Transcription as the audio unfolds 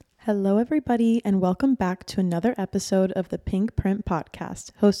Hello, everybody, and welcome back to another episode of the Pink Print Podcast,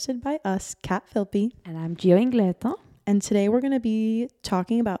 hosted by us, Kat Philby. And I'm Gio Ingleto. And today we're going to be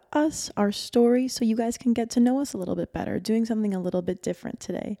talking about us, our story, so you guys can get to know us a little bit better, doing something a little bit different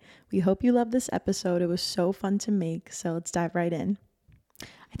today. We hope you love this episode. It was so fun to make, so let's dive right in.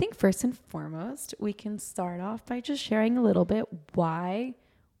 I think first and foremost, we can start off by just sharing a little bit why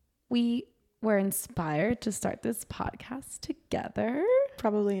we were inspired to start this podcast together.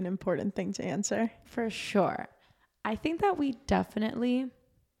 Probably an important thing to answer. For sure. I think that we definitely,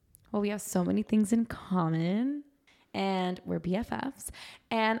 we have so many things in common and we're BFFs.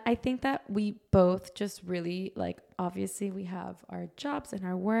 And I think that we both just really obviously we have our jobs and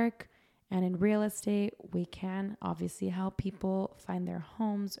our work. And in real estate, we can obviously help people find their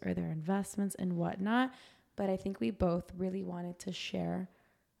homes or their investments and whatnot. But I think we both really wanted to share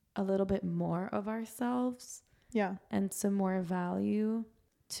a little bit more of ourselves. Yeah. And some more value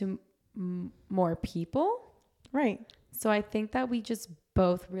to more people. Right. So I think that we just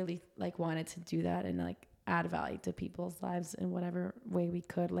both really wanted to do that and add value to people's lives in whatever way we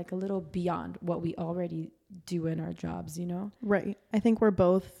could, a little beyond what we already do in our jobs, you know? Right. I think we're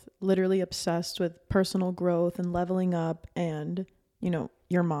both literally obsessed with personal growth and leveling up, and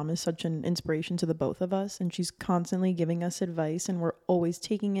your mom is such an inspiration to the both of us, and she's constantly giving us advice, and we're always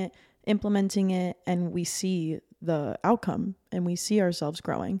taking it, implementing it, and we see the outcome and we see ourselves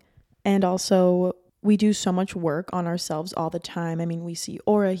growing. And also, we do so much work on ourselves all the time. I mean, we see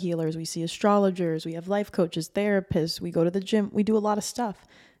aura healers, we see astrologers, we have life coaches, therapists, we go to the gym, we do a lot of stuff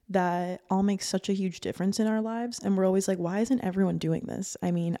that all makes such a huge difference in our lives. And we're always like, why isn't everyone doing this?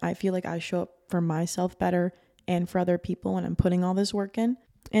 I mean, I feel like I show up for myself better and for other people when I'm putting all this work in.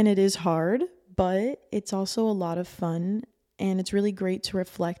 And it is hard, but it's also a lot of fun. And it's really great to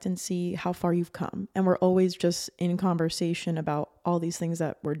reflect and see how far you've come. And we're always just in conversation about all these things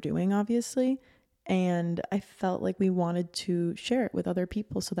that we're doing, obviously. And I felt like we wanted to share it with other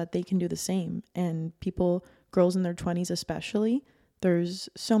people so that they can do the same. And people, girls in their 20s especially, there's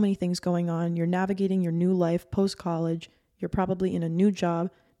so many things going on. You're navigating your new life post-college. You're probably in a new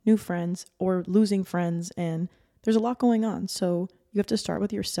job, new friends, or losing friends. And there's a lot going on. So you have to start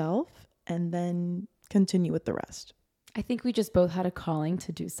with yourself and then continue with the rest. I think we just both had a calling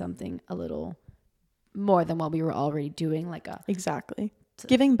to do something a little more than what we were already doing. Exactly.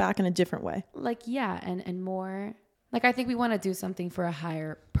 Giving back in a different way. And more. I think we want to do something for a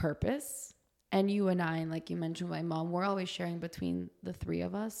higher purpose. And you and I, and like you mentioned, my mom, we're always sharing between the three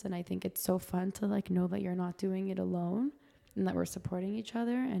of us. And I think it's so fun to know that you're not doing it alone and that we're supporting each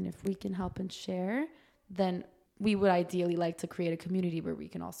other. And if we can help and share, then we would ideally like to create a community where we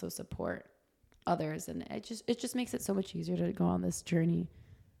can also support others. And it just makes it so much easier to go on this journey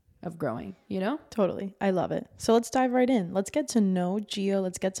of growing, you know? Totally. I love it. So let's dive right in. Let's get to know Gio.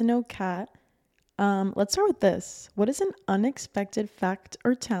 Let's get to know Kat. Let's start with this. What is an unexpected fact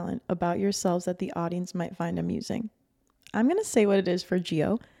or talent about yourselves that the audience might find amusing? I'm going to say what it is for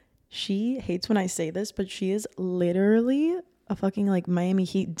Gio. She hates when I say this, but she is literally a fucking Miami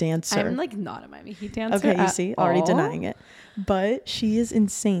Heat dancer. I'm not a Miami Heat dancer. Okay, you see, already denying it. But she is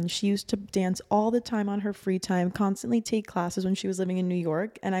insane. She used to dance all the time on her free time, constantly take classes when she was living in New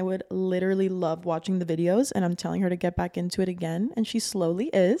York. And I would literally love watching the videos, and I'm telling her to get back into it again. And she slowly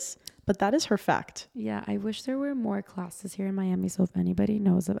is. But that is her fact. Yeah, I wish there were more classes here in Miami. So if anybody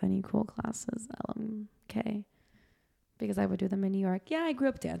knows of any cool classes, LMK, because I would do them in New York. Yeah, I grew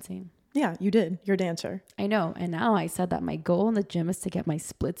up dancing. Yeah, you did. You're a dancer. I know. And now I said that my goal in the gym is to get my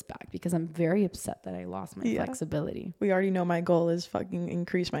splits back because I'm very upset that I lost my flexibility. We already know my goal is fucking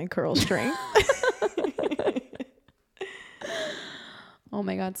increase my curl strength. Oh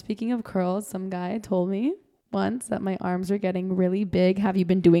my God. Speaking of curls, some guy told me once that my arms are getting really big. Have you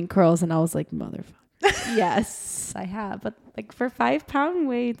been doing curls? And I was like, motherfucker. Yes, I have. But for 5-pound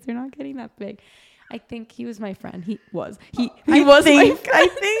weights, they're not getting that big. I think he was my friend. He was my friend. I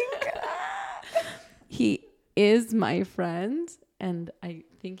think he is my friend, and I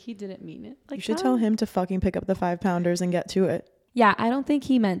think he didn't mean it. You should tell him to fucking pick up the 5-pounders and get to it. Yeah, I don't think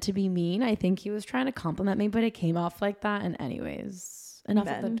he meant to be mean. I think he was trying to compliment me, but it came off like that. And anyways, enough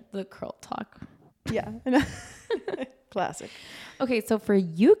of the curl talk. Yeah. Classic. Okay, so for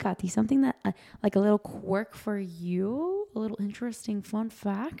you, Kati, something that a little quirk for you, a little interesting fun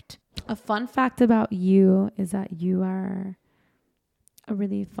fact. A fun fact about you is that you are a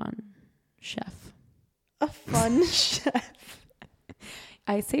really fun chef. A fun chef.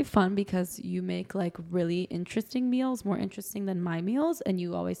 I say fun because you make really interesting meals, more interesting than my meals. And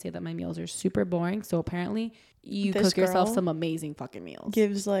you always say that my meals are super boring. So apparently you cook yourself some amazing fucking meals.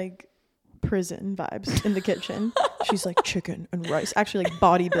 Gives prison vibes in the kitchen. She's like chicken and rice, actually like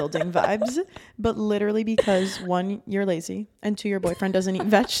bodybuilding vibes, but literally because one, you're lazy, and two, your boyfriend doesn't eat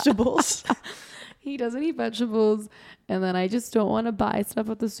vegetables. He doesn't eat vegetables, and then I just don't want to buy stuff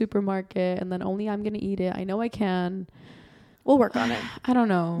at the supermarket, and then only I'm gonna eat it. I know I can. We'll work on it. I don't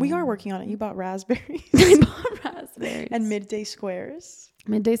know. We are working on it. You bought raspberries. I bought raspberries and midday squares.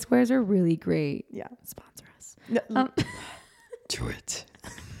 Midday squares are really great. Yeah. Sponsor us. No, do it.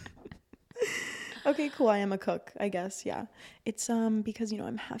 Okay, cool. I am a cook, I guess. Yeah. It's because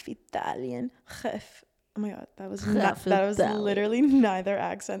I'm half Italian. Chef. Oh my god, that was literally neither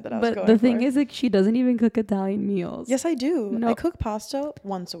accent that I was going for. But the thing is, like, she doesn't even cook Italian meals. Yes, I do. No. I cook pasta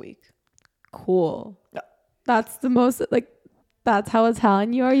once a week. Cool. No. That's the most, like, that's how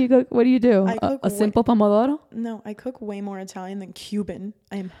Italian you are. You cook. What do you do? A simple pomodoro? No, I cook way more Italian than Cuban.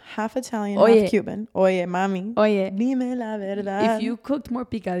 I am half Italian, Oye. half Cuban. Oye, mami. Oye. Dime la verdad. If you cooked more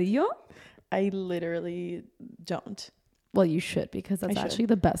picadillo, I literally don't. well, you should, because that's I should. actually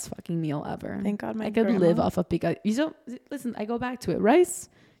the best fucking meal ever. Thank God my I could grandma. live off of picadillo. So listen, I go back to it. Rice,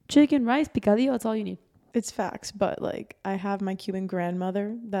 chicken, rice, picadillo. That's all you need. It's facts, but like I have my Cuban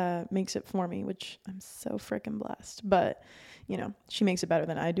grandmother that makes it for me, which I'm so freaking blessed. But she makes it better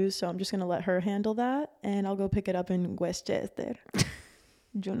than I do, so I'm just gonna let her handle that, and I'll go pick it up in Westchester.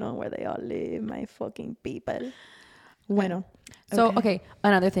 You know where they all live, my fucking people. Bueno. So, okay,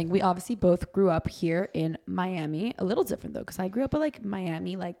 another thing. We obviously both grew up here in Miami. A little different, though, because I grew up at, like,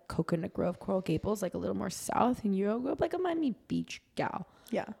 Miami, like, Coconut Grove, Coral Gables, like, a little more south. And you grew up, like, a Miami Beach gal.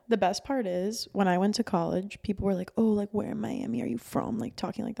 Yeah. The best part is, when I went to college, people were like, oh, like, where in Miami are you from? Like,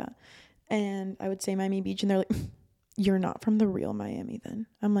 talking like that. And I would say Miami Beach, and they're like, you're not from the real Miami then.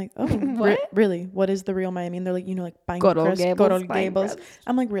 I'm like, oh, what? Really? What is the real Miami? And they're like, like Coral Pinecrest, Gables.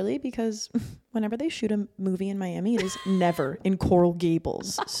 I'm like, really? Because whenever they shoot a movie in Miami, it is never in Coral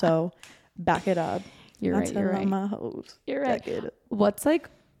Gables. So back it up. You're right. You're right. You're right. What's like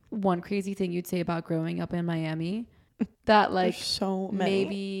one crazy thing you'd say about growing up in Miami that like There's so many.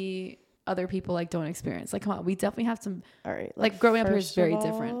 maybe other people like don't experience? Like, come on, we definitely have some. All right. Like growing up here is very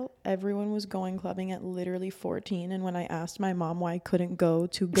different. Everyone was going clubbing at literally 14. And when I asked my mom why I couldn't go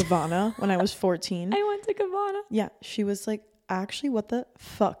to Gavanna when I was 14. I went to Gavanna. Yeah. She was like, actually, what the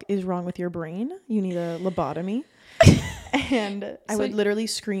fuck is wrong with your brain? You need a lobotomy. And I would literally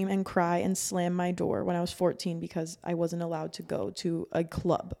scream and cry and slam my door when I was 14 because I wasn't allowed to go to a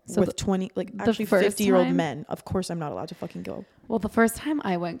club with 20, like actually 50-year-old men. Of course, I'm not allowed to fucking go. Well, the first time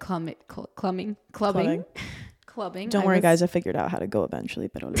I went clubbing. Don't worry, guys. I figured out how to go eventually,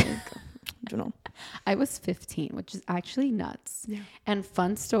 but I was 15, which is actually nuts. Yeah. And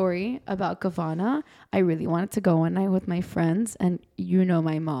fun story about Gavanna. I really wanted to go one night with my friends, and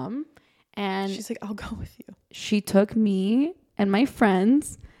my mom. And she's like, I'll go with you. She took me and my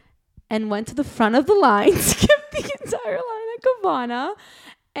friends and went to the front of the line, skipped the entire line at Gavanna,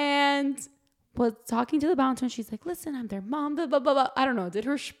 and was talking to the bouncer. And she's like, listen, I'm their mom, blah, blah, blah, blah. I don't know, did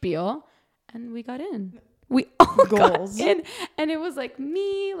her spiel, and we got in. We all got in, and it was like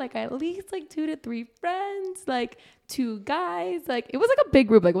me, like at least like 2 to 3 friends, like 2 guys, like it was like a big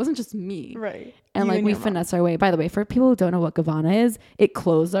group, like it wasn't just me, right? And like we finessed our way. By the way, for people who don't know what Gavanna is, it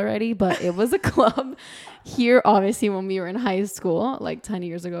closed already, but it was a club here, obviously, when we were in high school, like 10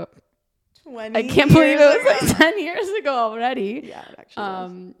 years ago. I can't believe it was like 10 years ago already. Yeah, it actually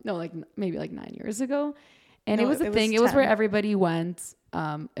was. No, like maybe like 9 years ago, and it was a thing. It was where everybody went.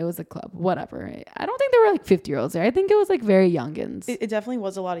 It was a club, whatever. I don't think there were like 50-year-olds there. I think it was like very youngins. It definitely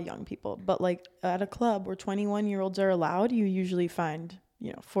was a lot of young people, but like at a club where 21-year-olds are allowed, you usually find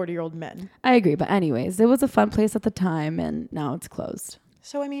 40-year-old men. I agree, but anyways, it was a fun place at the time, and now it's closed.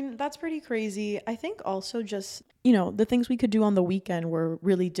 So I mean, that's pretty crazy. I think also just the things we could do on the weekend were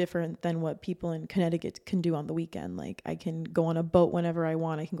really different than what people in Connecticut can do on the weekend. Like I can go on a boat whenever I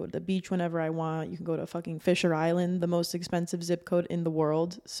want. I can go to the beach whenever I want. You can go to fucking Fisher Island, the most expensive zip code in the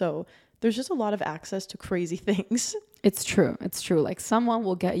world. So there's just a lot of access to crazy things. It's true. It's true. Like someone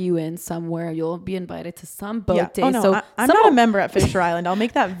will get you in somewhere. You'll be invited to some boat day. Oh, no, so I'm not a member at Fisher Island. I'll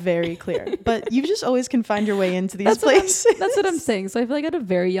make that very clear. But you just always can find your way into these places. That's what I'm saying. So I feel like at a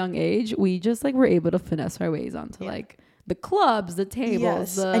very young age, we just like were able to finesse our ways onto like the clubs, the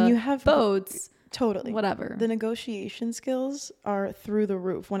tables, and you have boats. Totally. Whatever. The negotiation skills are through the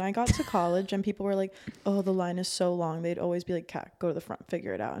roof. When I got to college and people were like, oh, the line is so long, they'd always be like, Kat, go to the front,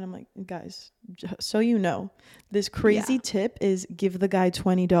 figure it out. And I'm like, guys, so this crazy tip is give the guy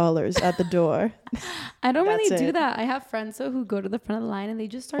 $20 at the door. I don't really do that. I have friends who go to the front of the line and they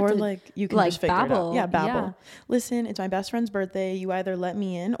just start to like you can just figure babble. It out. Yeah, babble. Yeah. Listen, it's my best friend's birthday. You either let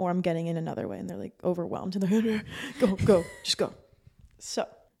me in or I'm getting in another way. And they're like overwhelmed. And they're like, go, just go. So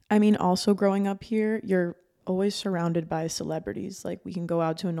I mean, also growing up here, you're always surrounded by celebrities. Like we can go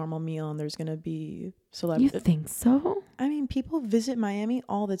out to a normal meal and there's gonna be You celebrities. think so? I mean, people visit Miami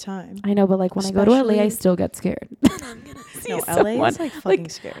all the time. I know, but like when I go to LA, I Especially- still get scared. I'm gonna see No, LA someone. is like fucking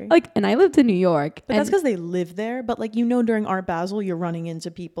scary. Like, and I lived in New York. But and that's because they live there. But like, you know, during Art Basel, you're running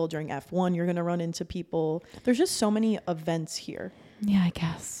into people. During F1, you're gonna run into people. There's just so many events here. yeah, I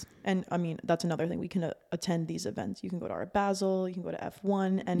guess. And I mean, that's another thing. We can attend these events. You can go to Art Basel, you can go to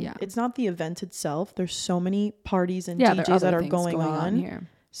F1, and Yeah. it's not the event itself. There's so many parties and Yeah, there DJs that other are things going on. here.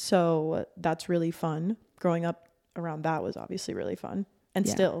 So that's really fun. Growing up around that was obviously really fun. And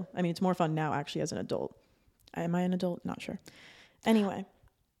Yeah. still, I mean, it's more fun now actually as an adult. Am I an adult? Not sure. Anyway,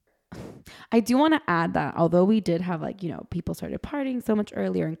 I do want to add that although we did have like, you know, people started partying so much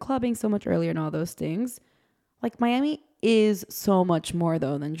earlier and clubbing so much earlier and all those things, like Miami is so much more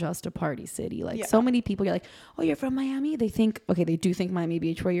though than just a party city. Like Yeah. so many people, you're like, oh, you're from Miami? They think, okay, they do think Miami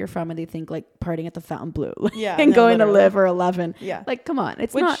Beach where you're from, and they think like partying at the Fountain Blue yeah. and no, going literally. to Live or 11. Yeah. Like, come on.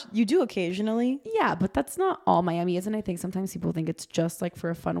 It's Which not. you do occasionally. Yeah, but that's not all Miami is. And I think sometimes people think it's just like for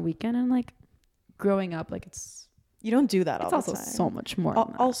a fun weekend. And like growing up, like it's You don't do that all the also time. so much more. than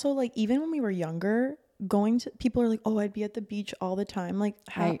that. Also, like, even when we were younger, going to people are like, oh, I'd be at the beach all the time. Like,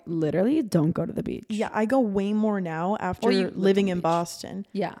 how? I literally don't go to the beach. Yeah, I go way more now after you lived living on the in beach. Boston.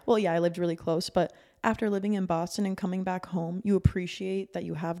 Yeah. Well, yeah, I lived really close, but after living in Boston and coming back home, you appreciate that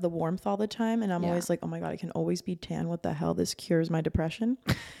you have the warmth all the time. And I'm Yeah. always like, oh my God, I can always be tan. What the hell? This cures my depression.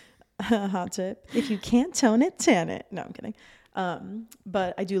 Hot tip. If you can't tone it, tan it. No, I'm kidding.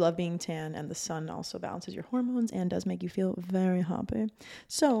 But I do love being tan, and the sun also balances your hormones and does make you feel very happy.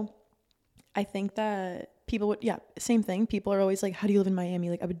 So I think that people would, yeah, same thing. People are always like, how do you live in Miami?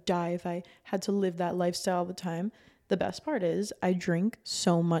 Like, I would die if I had to live that lifestyle all the time. The best part is I drink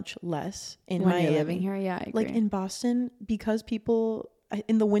so much less in When Miami. you're living here, yeah, I agree. Like in Boston, because people,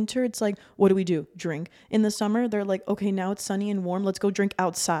 in the winter, it's like, what do we do? Drink. In the summer, they're like, okay, now it's sunny and warm. Let's go drink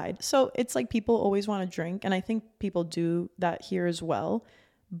outside. So it's like people always want to drink. And I think people do that here as well.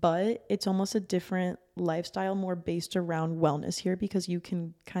 But it's almost a different lifestyle, more based around wellness here, because you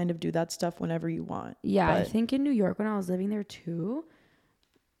can kind of do that stuff whenever you want. Yeah, I But- think in New York when I was living there too,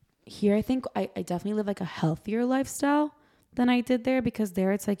 here I think I definitely live like a healthier lifestyle than I did there, because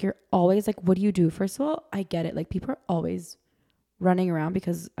there it's like you're always like, what do you do? First of all, I get it. Like people are always running around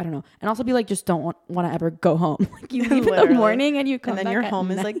because I don't know. And also be like, just don't want to ever go home. Like you leave in the Literally. morning and you come And then back your at home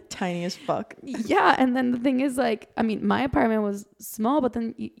is night. like tiny as fuck. Yeah, and then the thing is like, I mean, my apartment was small, but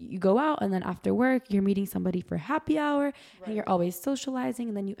then you go out and then after work, you're meeting somebody for happy hour and you're always socializing,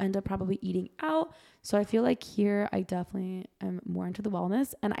 and then you end up probably eating out. So I feel like here I definitely am more into the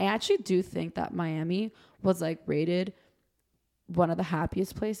wellness, and I actually do think that Miami was like rated one of the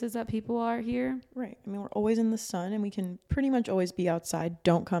happiest places that people are here. Right. I mean, we're always in the sun and we can pretty much always be outside.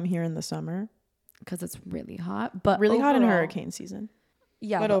 Don't come here in the summer. Because it's really hot, but Really hot in overall- hurricane season.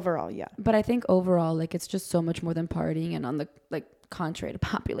 Yeah, But overall, yeah. But I think overall, like, it's just so much more than partying. And on the, like, contrary to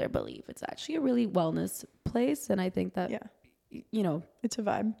popular belief, it's actually a really wellness place. And I think that, Yeah. you know, It's a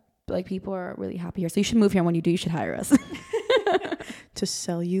vibe. like, people are really happy here. So you should move here. And when you do, you should hire us. To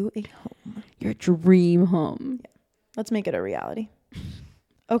sell you a home. Your dream home. Let's make it a reality.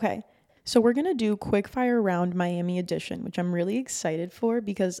 Okay. So we're going to do quick fire round Miami edition, which I'm really excited for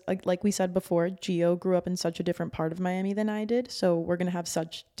because like we said before, Gio grew up in such a different part of Miami than I did. So we're going to have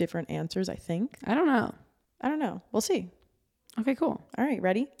such different answers, I think. I don't know. I don't know. We'll see. Okay, cool. All right.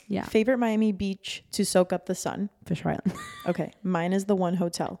 Ready? Yeah. Favorite Miami beach to soak up the sun? Fisher Island. Okay. Mine is the One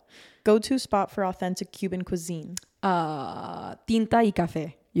Hotel. Go-to spot for authentic Cuban cuisine. Tinta y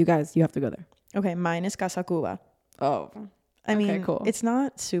café. You guys, you have to go there. Okay. Mine is Casa Cuba. Oh. I Okay, mean, cool. It's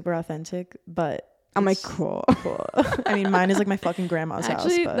not super authentic, but I'm like, it's cool. cool. I mean, mine is like my fucking grandma's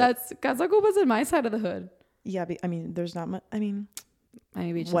Actually, house. But that's Casa Cuba's in my side of the hood. yeah, I mean, there's not much. I mean,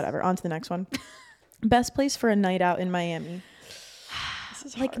 Maybe just whatever. On to the next one. Best place for a night out in Miami.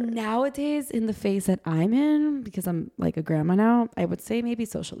 This is like hard. nowadays in the phase that I'm in, because I'm like a grandma now, I would say maybe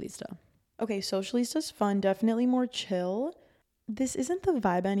Socialista. Okay, Socialista's fun. Definitely more chill. This isn't the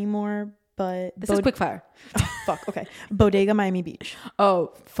vibe anymore, but This is quick fire. Fuck. Okay, Bodega Miami Beach.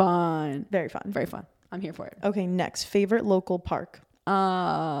 Oh, fun. Very fun. Very fun. I'm here for it. Okay, next favorite local park.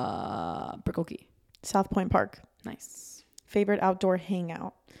 Brickell Key. South Point Park. Nice. Favorite outdoor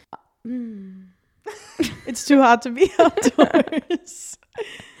hangout. Mm. It's too hot to be outdoors.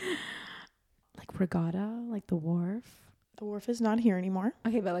 Like Regatta, like the wharf. The wharf is not here anymore.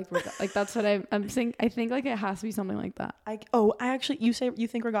 Okay, but like like that's what I'm saying. I think like it has to be something like that. I actually, you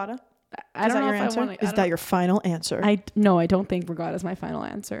think Regatta? I Is don't that know your if answer? I want. Is that your final answer? No, I don't think Regatta is my final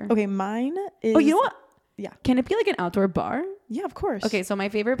answer. Okay, mine is. Oh, you know what? Yeah. Can it be like an outdoor bar? Yeah, of course. Okay, so my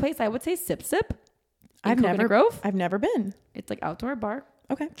favorite place, I would say Sip Sip. I've never been. It's like outdoor bar.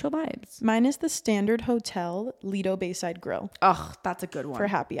 Okay. Chill vibes. Mine is the Standard Hotel Lido Bayside Grill Oh, that's a good one. for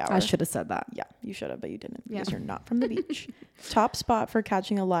happy hour. I should have said that. Yeah, you should have, but you didn't Yeah. because you're not from the beach. Top spot for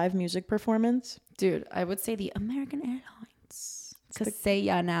catching a live music performance. Dude, I would say the American Airlines.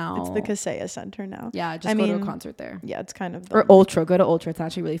 Kaseya now. It's the Kaseya Center now. Yeah, just go to a concert there. Yeah, it's kind of Or Ultra. Go to Ultra. It's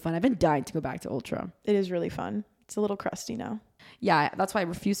actually really fun. I've been dying to go back to Ultra. it is really fun. It's a little crusty now. Yeah, that's why I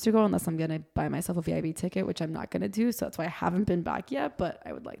refuse to go unless I'm going to buy myself a VIP ticket, which I'm not going to do. So that's why I haven't been back yet, but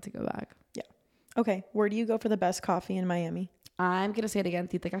I would like to go back. Yeah. Okay, where do you go for the best coffee in Miami? I'm going to say it again,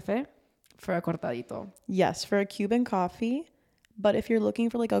 Tita Café for a cortadito. Yes, for a Cuban coffee. But if you're looking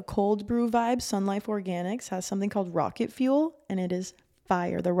for like a cold brew vibe, Sun Life Organics has something called Rocket Fuel, and it is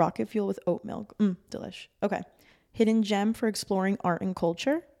fire. The Rocket Fuel with oat milk. Delish. Okay. Hidden gem for exploring art and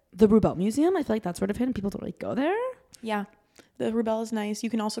culture. The Rubel Museum, I feel like that's sort of hidden. People don't really go there. Yeah. The Rubel is nice. You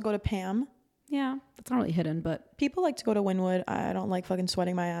can also go to Pam. Yeah, that's not really hidden, but People like to go to Wynwood. I don't like fucking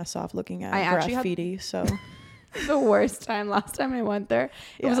sweating my ass off looking at I actually had- graffiti. So the worst time last time I went there.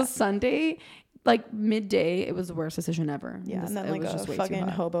 It was a Sunday, like midday. It was the worst decision ever. yeah, and then it like was a just way too fucking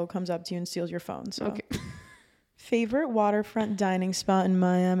hot. hobo comes up to you and steals your phone. So Okay. favorite waterfront dining spot in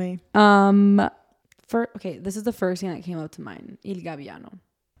Miami. This is the first thing that came up to mind. Il Gabbiano.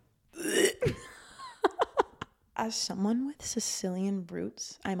 As someone with Sicilian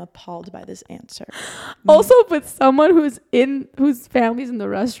roots, I'm appalled by this answer. Also, with someone whose family's in the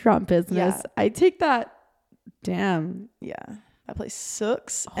restaurant business, Yeah. I take that. Damn. Yeah, that place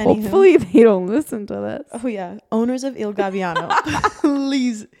sucks. Anywho. Hopefully they don't listen to this. Oh yeah, owners of Il Gabbiano.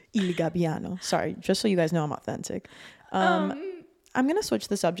 Please, Il Gabbiano. Sorry, just so you guys know I'm authentic. I'm gonna switch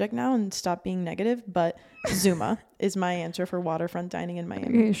the subject now and stop being negative, but Zuma is my answer for waterfront dining in Miami.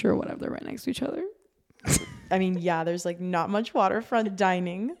 Okay, sure, whatever. They're right next to each other. I mean, yeah, there's like not much waterfront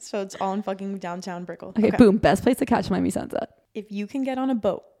dining, so it's all in fucking downtown Brickell. Okay, boom. Best place to catch Miami sunset. If you can get on a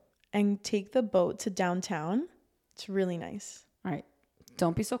boat and take the boat to downtown, it's really nice. All right.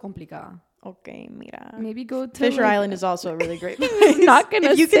 Don't be so complicada. Okay, mira. Maybe go to Fisher like, Island is also a really great place. I'm not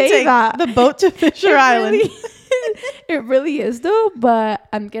gonna if you say can take that. the boat to Fisher Island. It really is though, but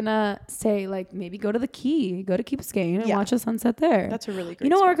I'm gonna say like maybe go to the Key, go to Key Biscayne and watch the sunset there. That's a really great You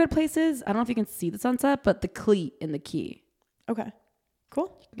know spot. where good place is? I don't know if you can see the sunset, but the Cleat in the Key. Okay,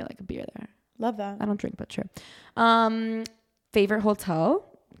 cool. You can get like a beer there. Love that. I don't drink, but sure. Favorite hotel?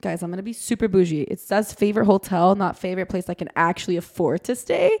 Guys, I'm gonna be super bougie. It says favorite hotel, not favorite place I can actually afford to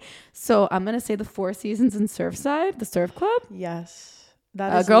stay. So I'm gonna say the Four Seasons in Surfside, the surf club. Yes.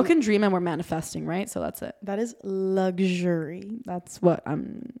 A girl can dream and we're manifesting, right? So that's it. That is luxury. That's what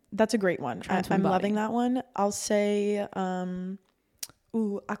I'm. That's a great one. I'm embody. loving that one. I'll say,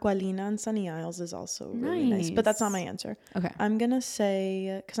 Aqualina and Sunny Isles is also really nice, but that's not my answer. Okay. I'm gonna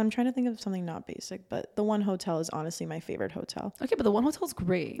say, because I'm trying to think of something not basic, but the One Hotel is honestly my favorite hotel. Okay, but the One Hotel's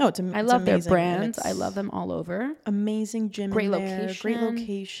great. No, I love their amazing, brands. I love them all over. Amazing gym. Great in there, location. Great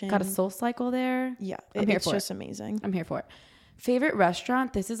location. Got a Soul Cycle there. Yeah, I'm here it's for just amazing. I'm here for it. Favorite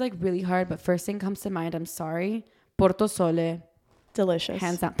restaurant? This is like really hard, but first thing comes to mind. I'm sorry. Porto Sole. Delicious.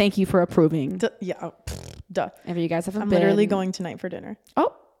 Hands down. Thank you for approving. Duh. If you guys haven't I'm been. literally going tonight for dinner.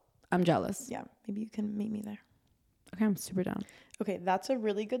 Oh, I'm jealous. Yeah, maybe you can meet me there. Okay, I'm super down. Okay, that's a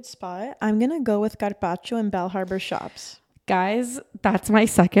really good spot. I'm gonna go with Carpaccio and Bell Harbor Shops. Guys, that's my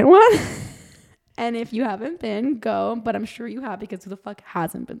second one. And if you haven't been, go. But I'm sure you have, because who the fuck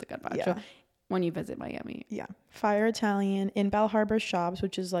hasn't been to Carpaccio when you visit Miami? Yeah. Fire Italian in Bell Harbor Shops,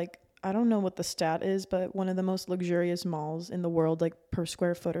 which is like, I don't know what the stat is, but one of the most luxurious malls in the world, like per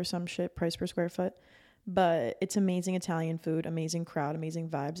square foot or some shit, price per square foot. But it's amazing Italian food, amazing crowd, amazing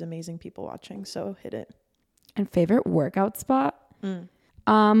vibes, amazing people watching. So hit it. And favorite workout spot?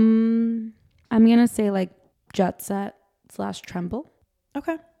 I'm gonna say like Jet Set / Tremble.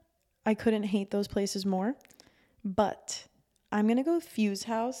 Okay. I couldn't hate those places more. But I'm going to go Fuse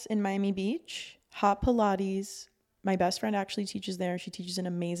House in Miami Beach. Hot Pilates. My best friend actually teaches there. She teaches an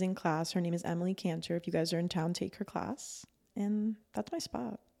amazing class. Her name is Emily Cantor. If you guys are in town, take her class. And that's my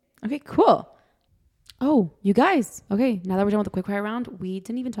spot. Okay, cool. Oh, you guys. Okay, now that we're done with the quickfire round, we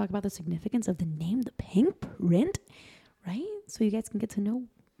didn't even talk about the significance of the name, the Pink Print, right? So you guys can get to know,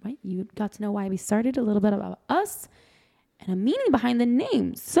 right? You got to know why we started, a little bit about us, and a meaning behind the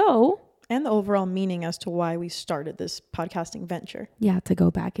name. So, and the overall meaning as to why we started this podcasting venture. Yeah, to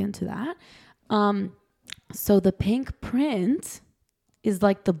go back into that. So the Pink Print is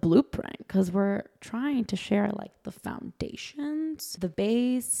like the blueprint, because we're trying to share like the foundations, the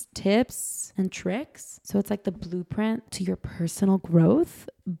base, tips, and tricks. So it's like the blueprint to your personal growth,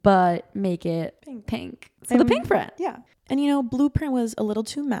 but make it Pink. So the pink print. Yeah. And Blueprint was a little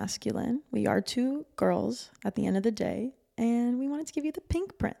too masculine. We are two girls at the end of the day, and we wanted to give you the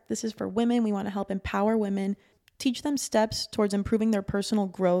pink print. This is for women. We want to help empower women, teach them steps towards improving their personal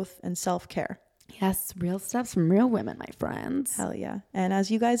growth and self-care. Yes, real steps from real women, my friends. Hell yeah. And as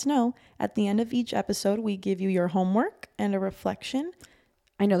you guys know, at the end of each episode, we give you your homework and a reflection.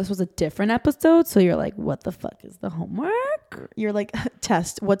 I know this was a different episode, so you're like, what the fuck is the homework? You're like,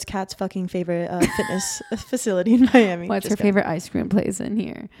 test, what's Kat's fucking favorite fitness facility in Miami? What's her favorite ice cream place in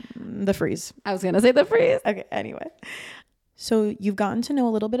here? The Freeze. I was going to say the Freeze. Okay, anyway. So you've gotten to know a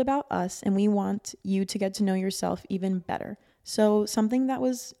little bit about us, and we want you to get to know yourself even better. So something that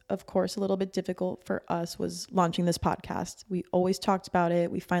was, of course, a little bit difficult for us was launching this podcast. We always talked about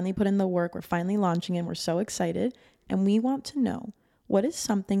it. We finally put in the work. We're finally launching it. We're so excited. And we want to know, what is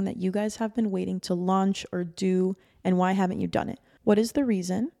something that you guys have been waiting to launch or do, and why haven't you done it? What is the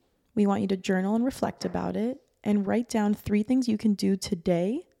reason? We want you to journal and reflect about it and write down 3 things you can do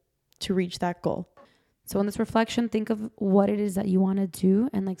today to reach that goal. So in this reflection, think of what it is that you want to do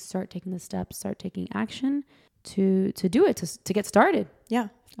and like start taking the steps, start taking action to do it, to get started. Yeah.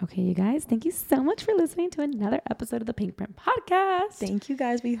 Okay, you guys, thank you so much for listening to another episode of the Pink Print Podcast. Thank you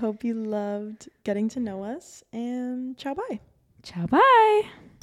guys. We hope you loved getting to know us, and ciao, bye. Ciao, bye.